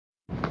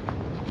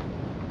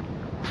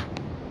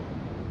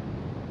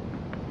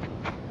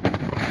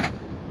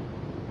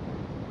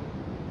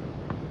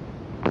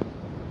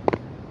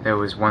There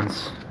was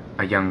once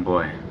a young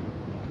boy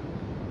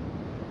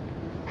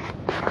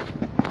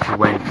who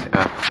went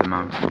up the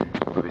mountain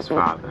with his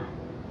father.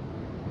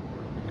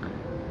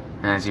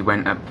 And as he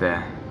went up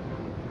there,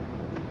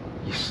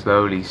 he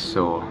slowly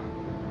saw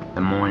the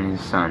morning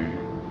sun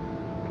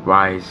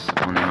rise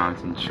on the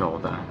mountain's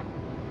shoulder.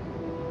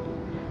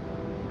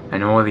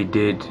 And all he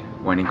did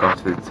when he got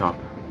to the top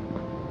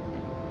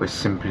was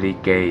simply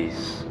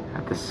gaze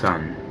at the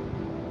sun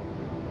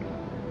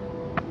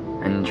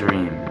and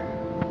dream.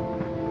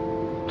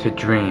 To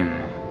dream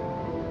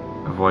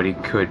of what he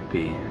could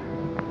be.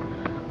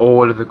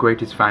 All of the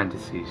greatest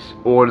fantasies,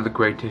 all of the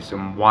greatest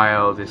and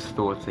wildest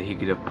thoughts that he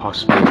could have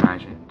possibly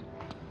imagined,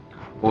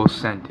 all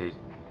centered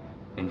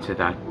into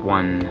that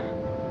one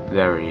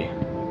very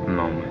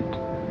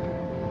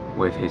moment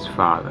with his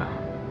father.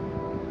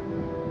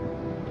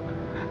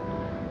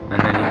 And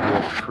then he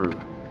walked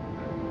through,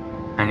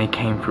 and he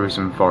came through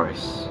some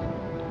forests,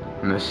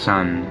 and the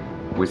sun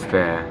was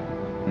there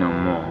no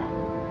more.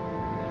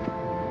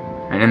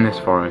 And in this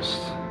forest,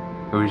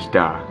 it was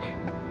dark,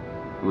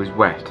 it was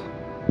wet,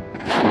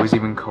 it was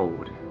even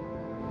cold.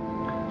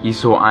 He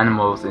saw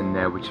animals in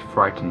there which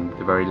frightened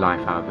the very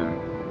life out of him.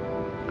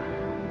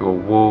 There were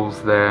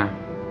wolves there,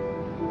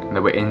 and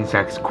there were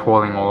insects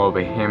crawling all over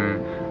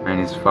him and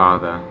his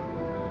father.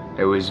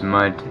 There was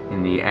mud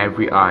in the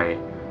every eye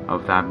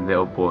of that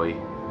little boy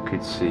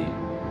could see.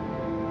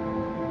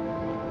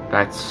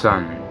 That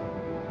sun,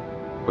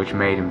 which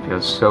made him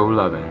feel so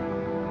loving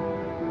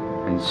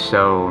and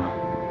so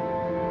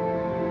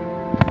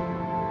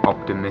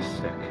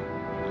optimistic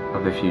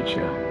of the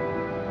future,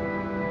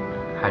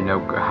 had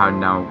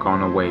now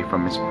gone away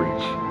from his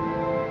breach.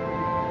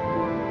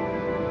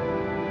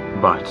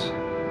 But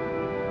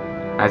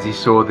as he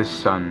saw the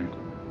sun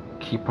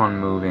keep on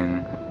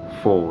moving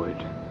forward,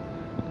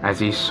 as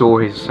he saw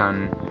his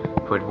son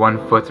put one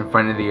foot in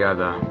front of the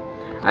other,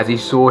 as he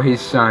saw his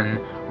son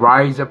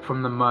rise up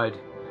from the mud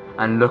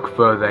and look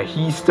further,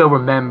 he still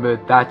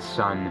remembered that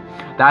sun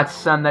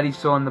that he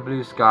saw in the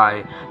blue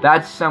sky,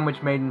 that sun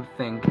which made him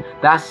think,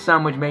 that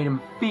sun which made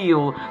him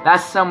feel, that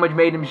sun which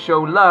made him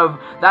show love,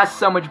 that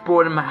sun which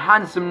brought him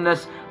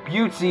handsomeness,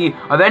 beauty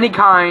of any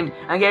kind,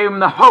 and gave him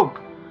the hope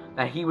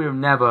that he would have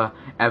never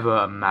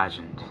ever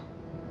imagined.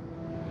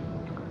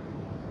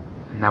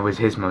 And that was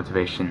his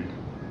motivation,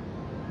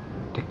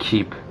 to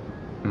keep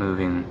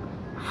moving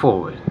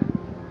forward.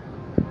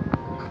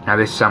 Now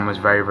this son was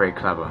very, very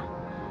clever.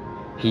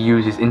 He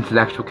used his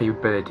intellectual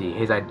capability,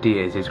 his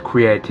ideas, his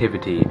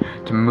creativity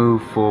to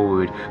move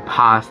forward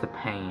past the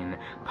pain,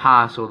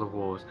 past all the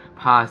walls,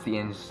 past the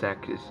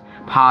insects,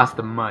 past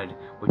the mud,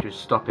 which would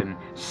stop him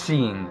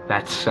seeing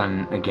that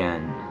sun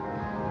again.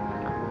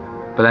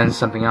 But then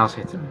something else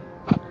hit him.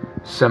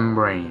 Some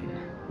rain.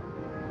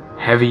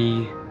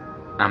 Heavy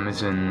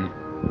Amazon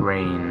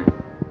rain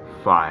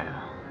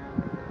fire.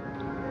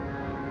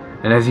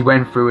 And as he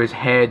went through, his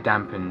hair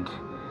dampened.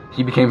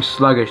 He became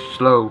sluggish,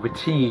 slow,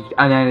 fatigued,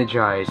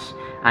 unenergized,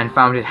 and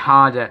found it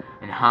harder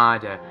and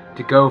harder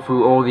to go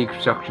through all the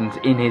obstructions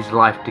in his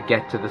life to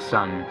get to the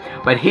sun.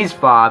 But his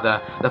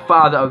father, the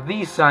father of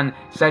the sun,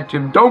 said to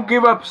him, "Don't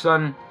give up,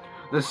 son.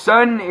 The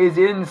sun is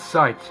in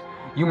sight.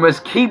 You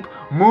must keep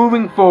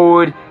moving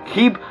forward,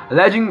 keep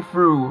ledging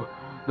through.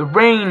 The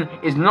rain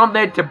is not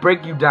there to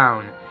break you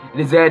down. It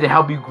is there to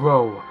help you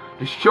grow,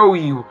 to show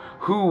you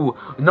who,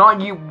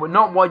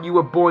 not what you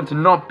were born to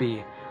not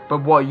be,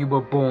 but what you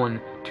were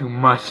born to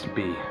must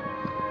be."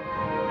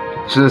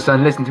 So the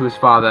son listened to his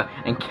father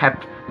and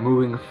kept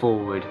moving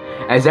forward.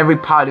 As every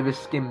part of his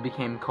skin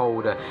became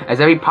colder,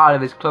 as every part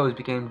of his clothes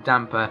became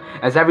damper,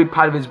 as every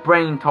part of his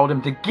brain told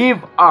him to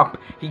give up,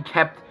 he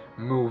kept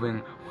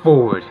moving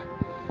forward.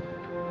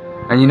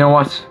 And you know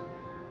what?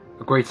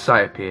 A great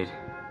sight appeared.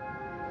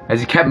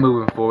 As he kept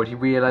moving forward, he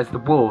realized the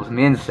wolves and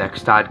the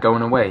insects started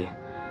going away.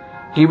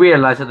 He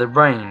realized that the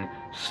rain,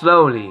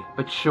 slowly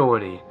but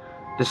surely,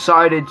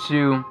 decided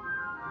to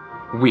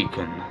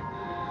weaken,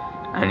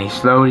 and he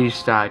slowly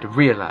started to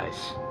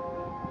realize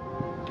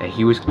that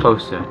he was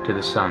closer to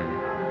the sun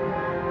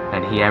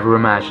than he ever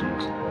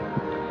imagined.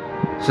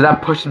 So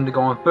that pushed him to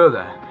go on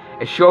further.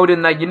 It showed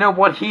him that, you know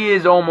what, he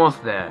is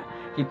almost there.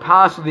 He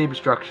passed all the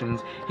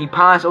obstructions, he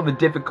passed all the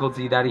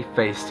difficulty that he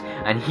faced,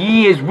 and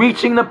he is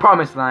reaching the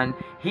promised land.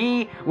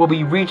 He will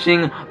be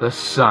reaching the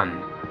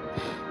sun.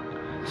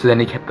 So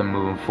then he kept on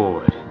moving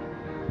forward,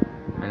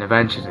 and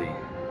eventually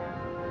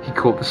he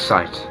caught the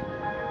sight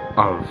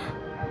of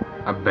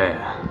a bear.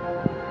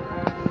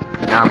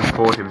 Now he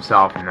thought to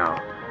himself, no,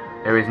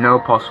 there is no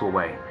possible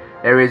way,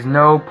 there is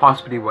no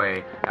possible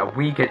way that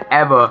we could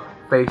ever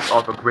face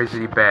off a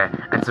grizzly bear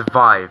and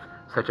survive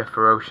such a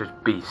ferocious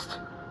beast.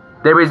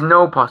 There is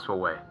no possible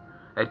way.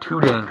 They're too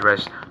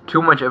dangerous,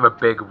 too much of a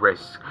big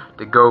risk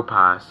to go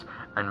past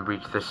and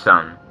reach the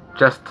sun,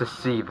 just to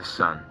see the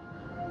sun.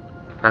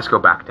 Let's go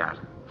back, Dad.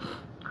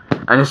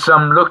 And his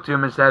son looked to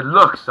him and said,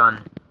 "Look,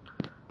 son,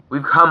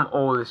 we've come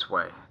all this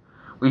way.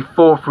 We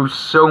fought through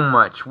so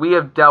much. We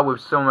have dealt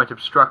with so much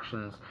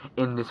obstructions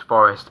in this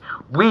forest.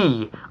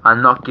 We are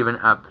not giving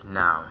up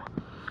now.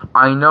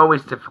 I know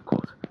it's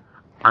difficult.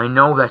 I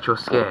know that you're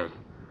scared.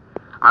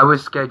 I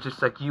was scared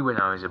just like you when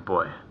I was a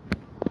boy.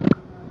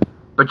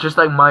 But just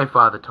like my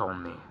father told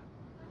me,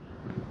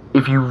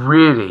 if you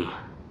really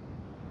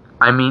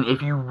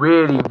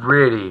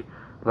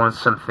want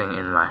something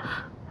in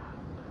life,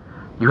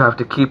 you have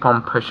to keep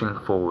on pushing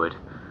forward.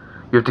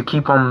 You have to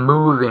keep on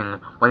moving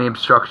when the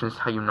obstructions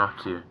tell you not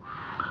to.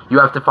 You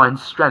have to find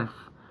strength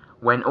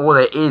when all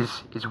there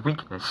is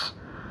weakness.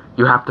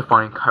 You have to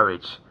find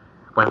courage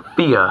when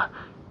fear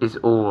is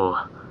all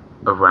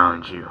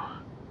around you.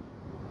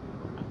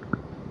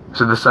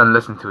 So the son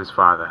listened to his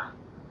father,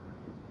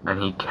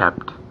 and he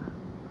kept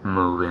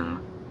moving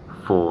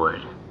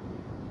forward.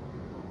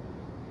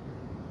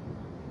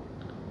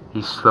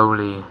 He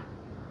slowly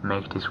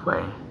made his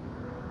way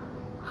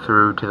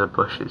through to the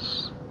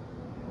bushes,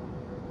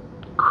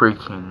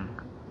 creaking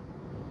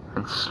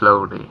and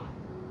slowly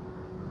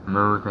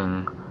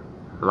moving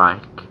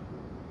like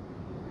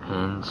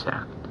an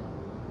insect,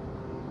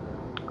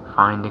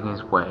 finding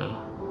his way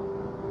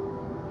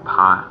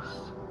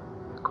past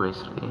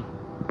Grizzly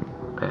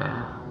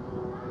Bear,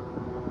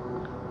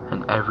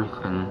 and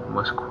everything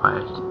was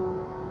quiet.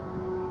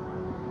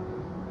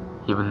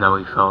 Even though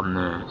he felt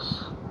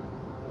nerves,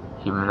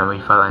 even though he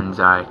felt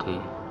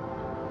anxiety,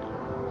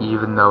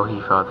 even though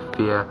he felt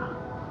fear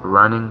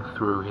running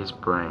through his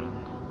brain,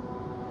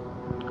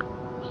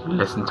 he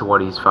listened to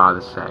what his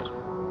father said,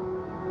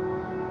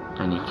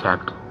 and he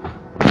kept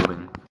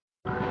moving.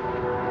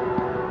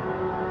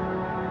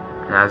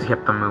 And as he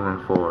kept on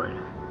moving forward,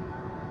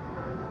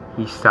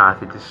 he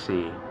started to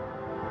see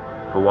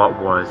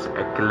what was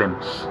a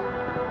glimpse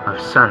of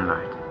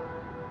sunlight,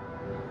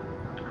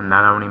 and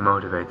that only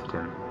motivated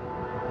him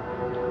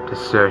to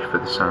search for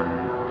the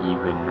sun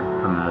even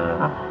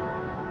more.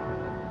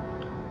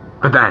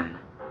 But then,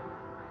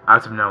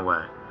 out of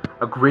nowhere,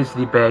 a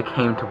grizzly bear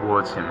came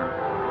towards him.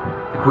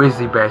 The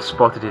grizzly bear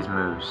spotted his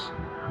moves,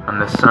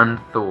 and the son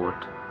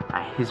thought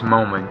that his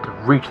moment to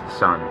reach the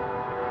sun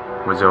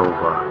was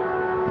over.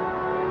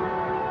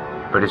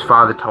 But his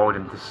father told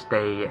him to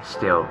stay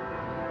still.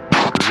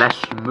 The less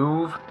you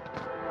move,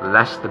 the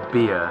less the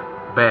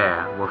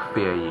bear will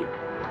fear you.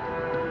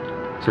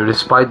 So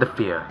despite the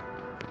fear,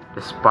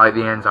 despite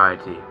the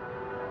anxiety,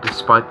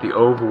 despite the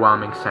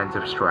overwhelming sense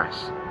of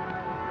stress,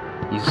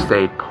 he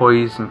stayed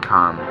poised and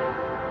calm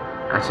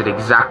and stood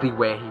exactly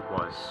where he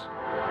was.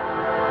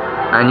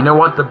 And you know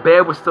what? The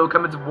bear was still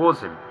coming towards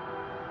him.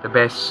 The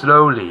bear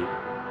slowly,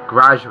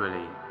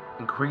 gradually,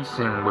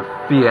 increasing with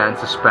fear and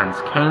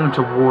suspense, came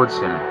towards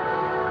him.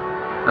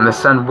 And the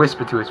son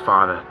whispered to his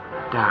father,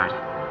 "Dad,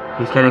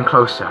 he's getting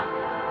closer.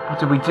 What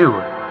do we do?"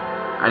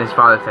 And his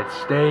father said,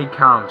 "Stay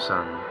calm,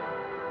 son.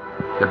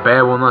 The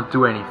bear will not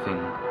do anything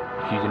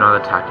if you do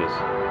not attack it.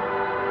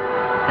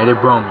 Let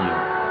it roam you.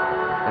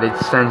 Let it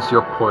sense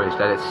your poise.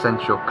 Let it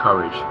sense your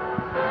courage.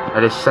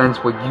 Let it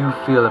sense what you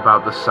feel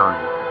about the sun.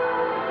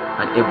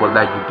 And it will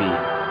let you be,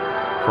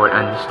 for it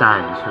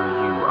understands who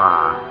you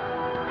are."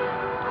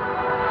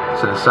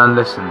 So the son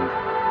listened,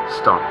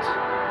 stopped,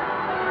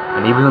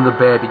 and even though the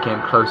bear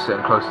became closer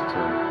and closer to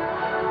him,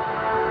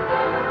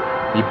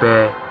 the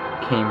bear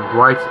came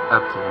right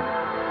up to him,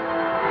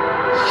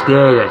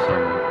 stared at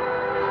him,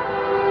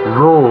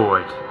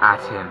 roared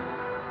at him,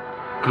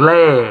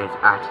 glared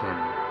at him.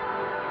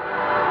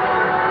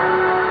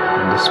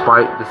 And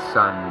despite the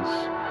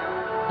son's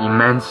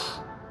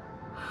immense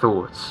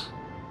thoughts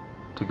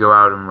to go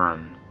out and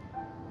run,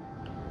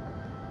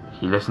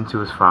 he listened to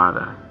his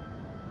father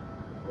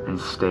and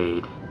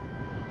stayed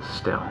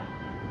still.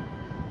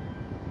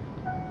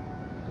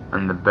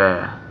 And the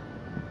bear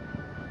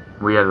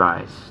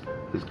realized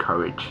his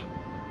courage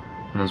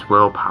and his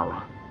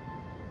willpower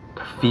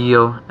to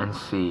feel and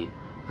see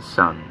the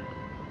sun.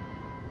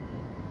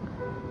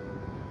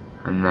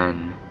 And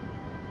then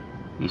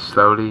he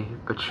slowly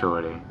but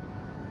surely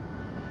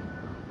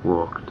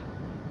walked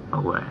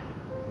away.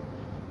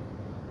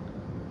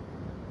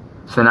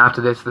 So then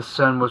after this, the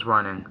sun was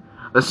running.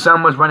 The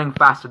sun was running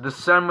faster. The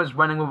sun was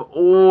running with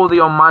all the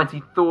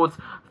almighty thoughts,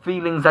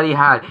 feelings that he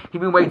had.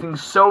 He'd been waiting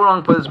so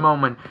long for this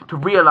moment to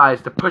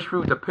realize, to push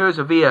through, to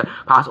persevere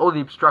past all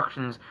the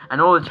obstructions and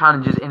all the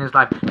challenges in his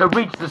life, to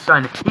reach the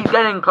sun. He's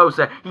getting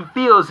closer. He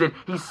feels it.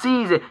 He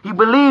sees it. He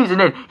believes in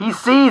it. He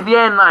sees the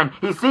end line.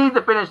 He sees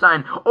the finish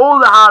line. All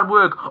the hard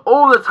work,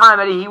 all the time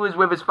that he was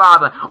with his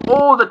father,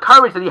 all the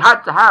courage that he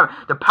had to have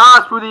to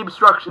pass through the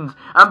obstructions.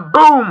 And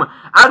boom!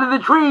 Out of the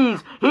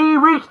trees, he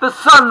reached the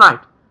sunlight.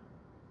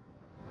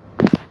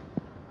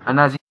 And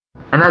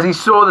as he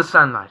saw the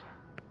sunlight,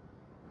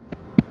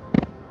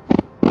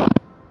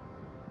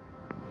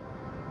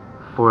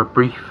 for a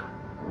brief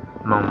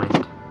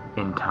moment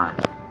in time,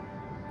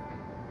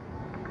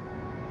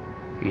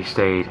 he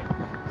stayed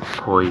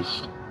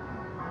poised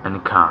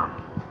and calm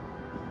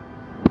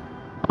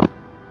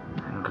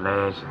and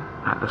glared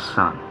at the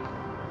sun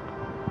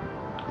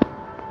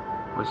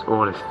with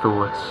all his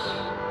thoughts,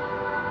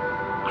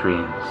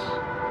 dreams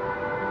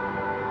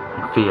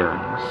and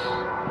feelings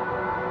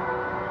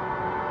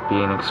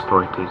being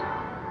exploited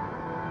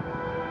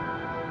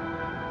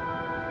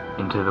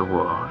into the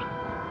world.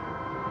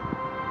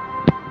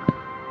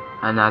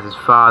 And as his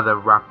father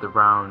wrapped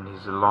around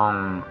his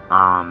long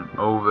arm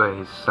over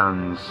his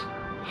son's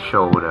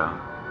shoulder,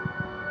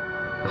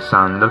 the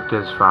son looked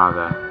at his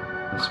father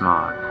and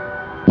smiled.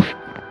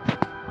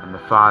 And the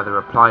father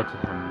replied to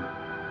him,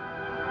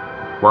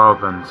 "Well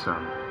done,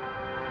 son.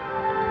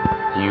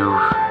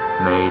 You've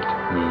made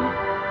me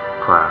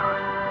proud."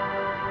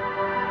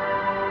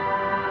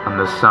 And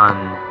the son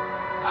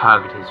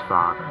hugged his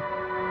father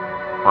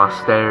while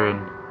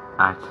staring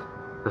at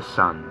the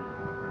sun,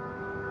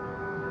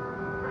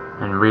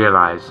 and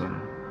realizing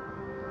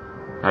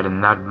that in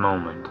that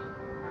moment,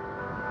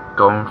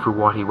 going through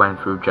what he went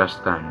through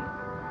just then,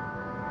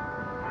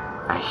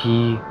 that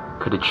he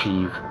could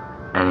achieve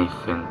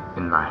anything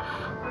in life.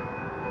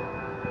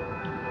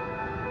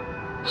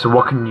 So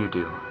what can you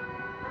do?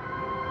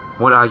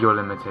 What are your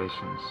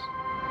limitations?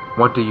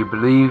 What do you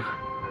believe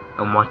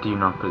and what do you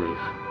not believe?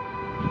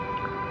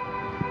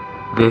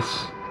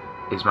 This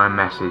is my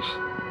message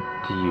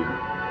to you.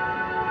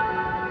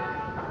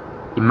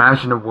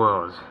 Imagine a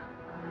world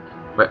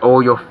where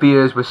all your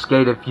fears were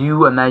scared of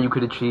you and that you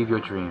could achieve your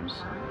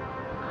dreams.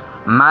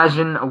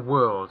 Imagine a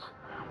world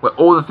where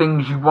all the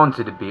things you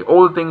wanted to be,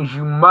 all the things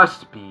you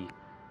must be,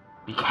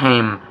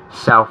 became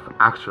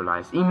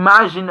self-actualized.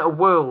 Imagine a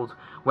world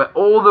where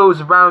all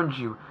those around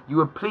you, you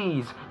were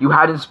pleased, you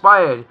had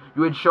inspired,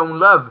 you had shown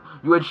love,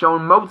 you had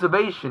shown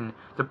motivation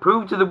to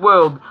prove to the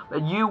world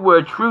that you were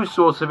a true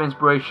source of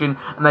inspiration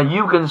and that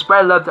you can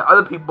spread love to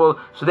other people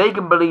so they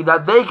can believe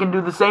that they can do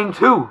the same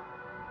too.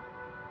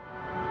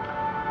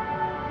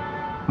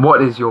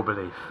 What is your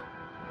belief?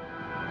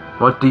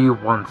 What do you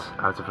want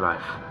out of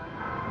life?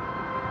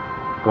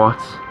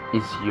 What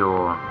is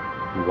your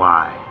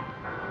why?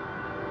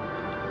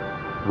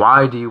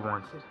 Why do you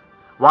want it?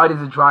 Why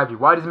does it drive you?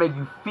 Why does it make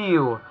you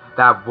feel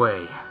that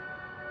way?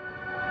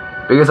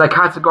 Because I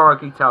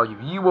categorically tell you,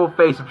 you will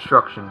face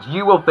obstructions,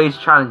 you will face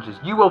challenges,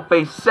 you will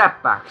face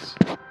setbacks.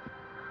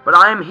 But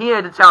I am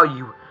here to tell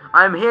you,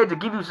 I am here to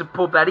give you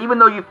support that even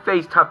though you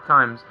face tough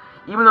times,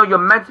 even though you're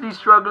mentally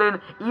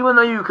struggling, even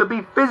though you could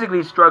be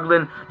physically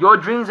struggling, your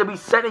dreams will be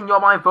set in your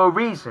mind for a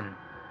reason.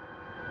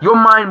 Your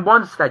mind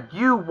wants that.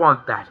 You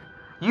want that.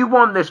 You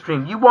want this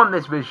dream. You want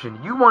this vision.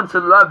 You want to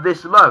love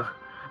this love.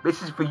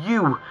 This is for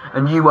you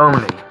and you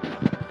only.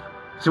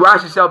 So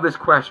ask yourself this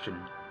question.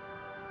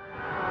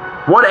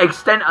 What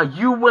extent are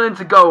you willing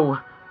to go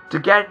to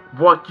get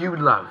what you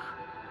love?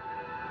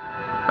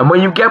 And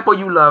when you get what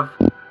you love,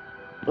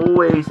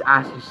 always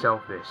ask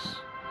yourself this.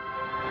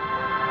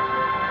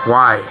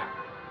 Why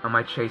am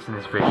I chasing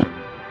this vision?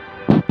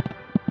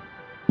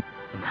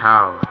 And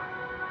how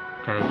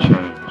can it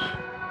change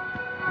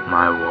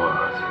my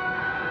world?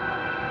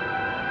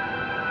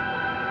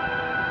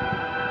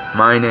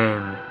 My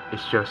name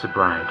is Joseph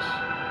Bryant.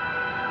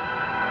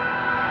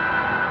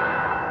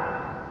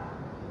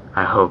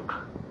 I hope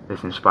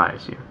this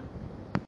inspires you.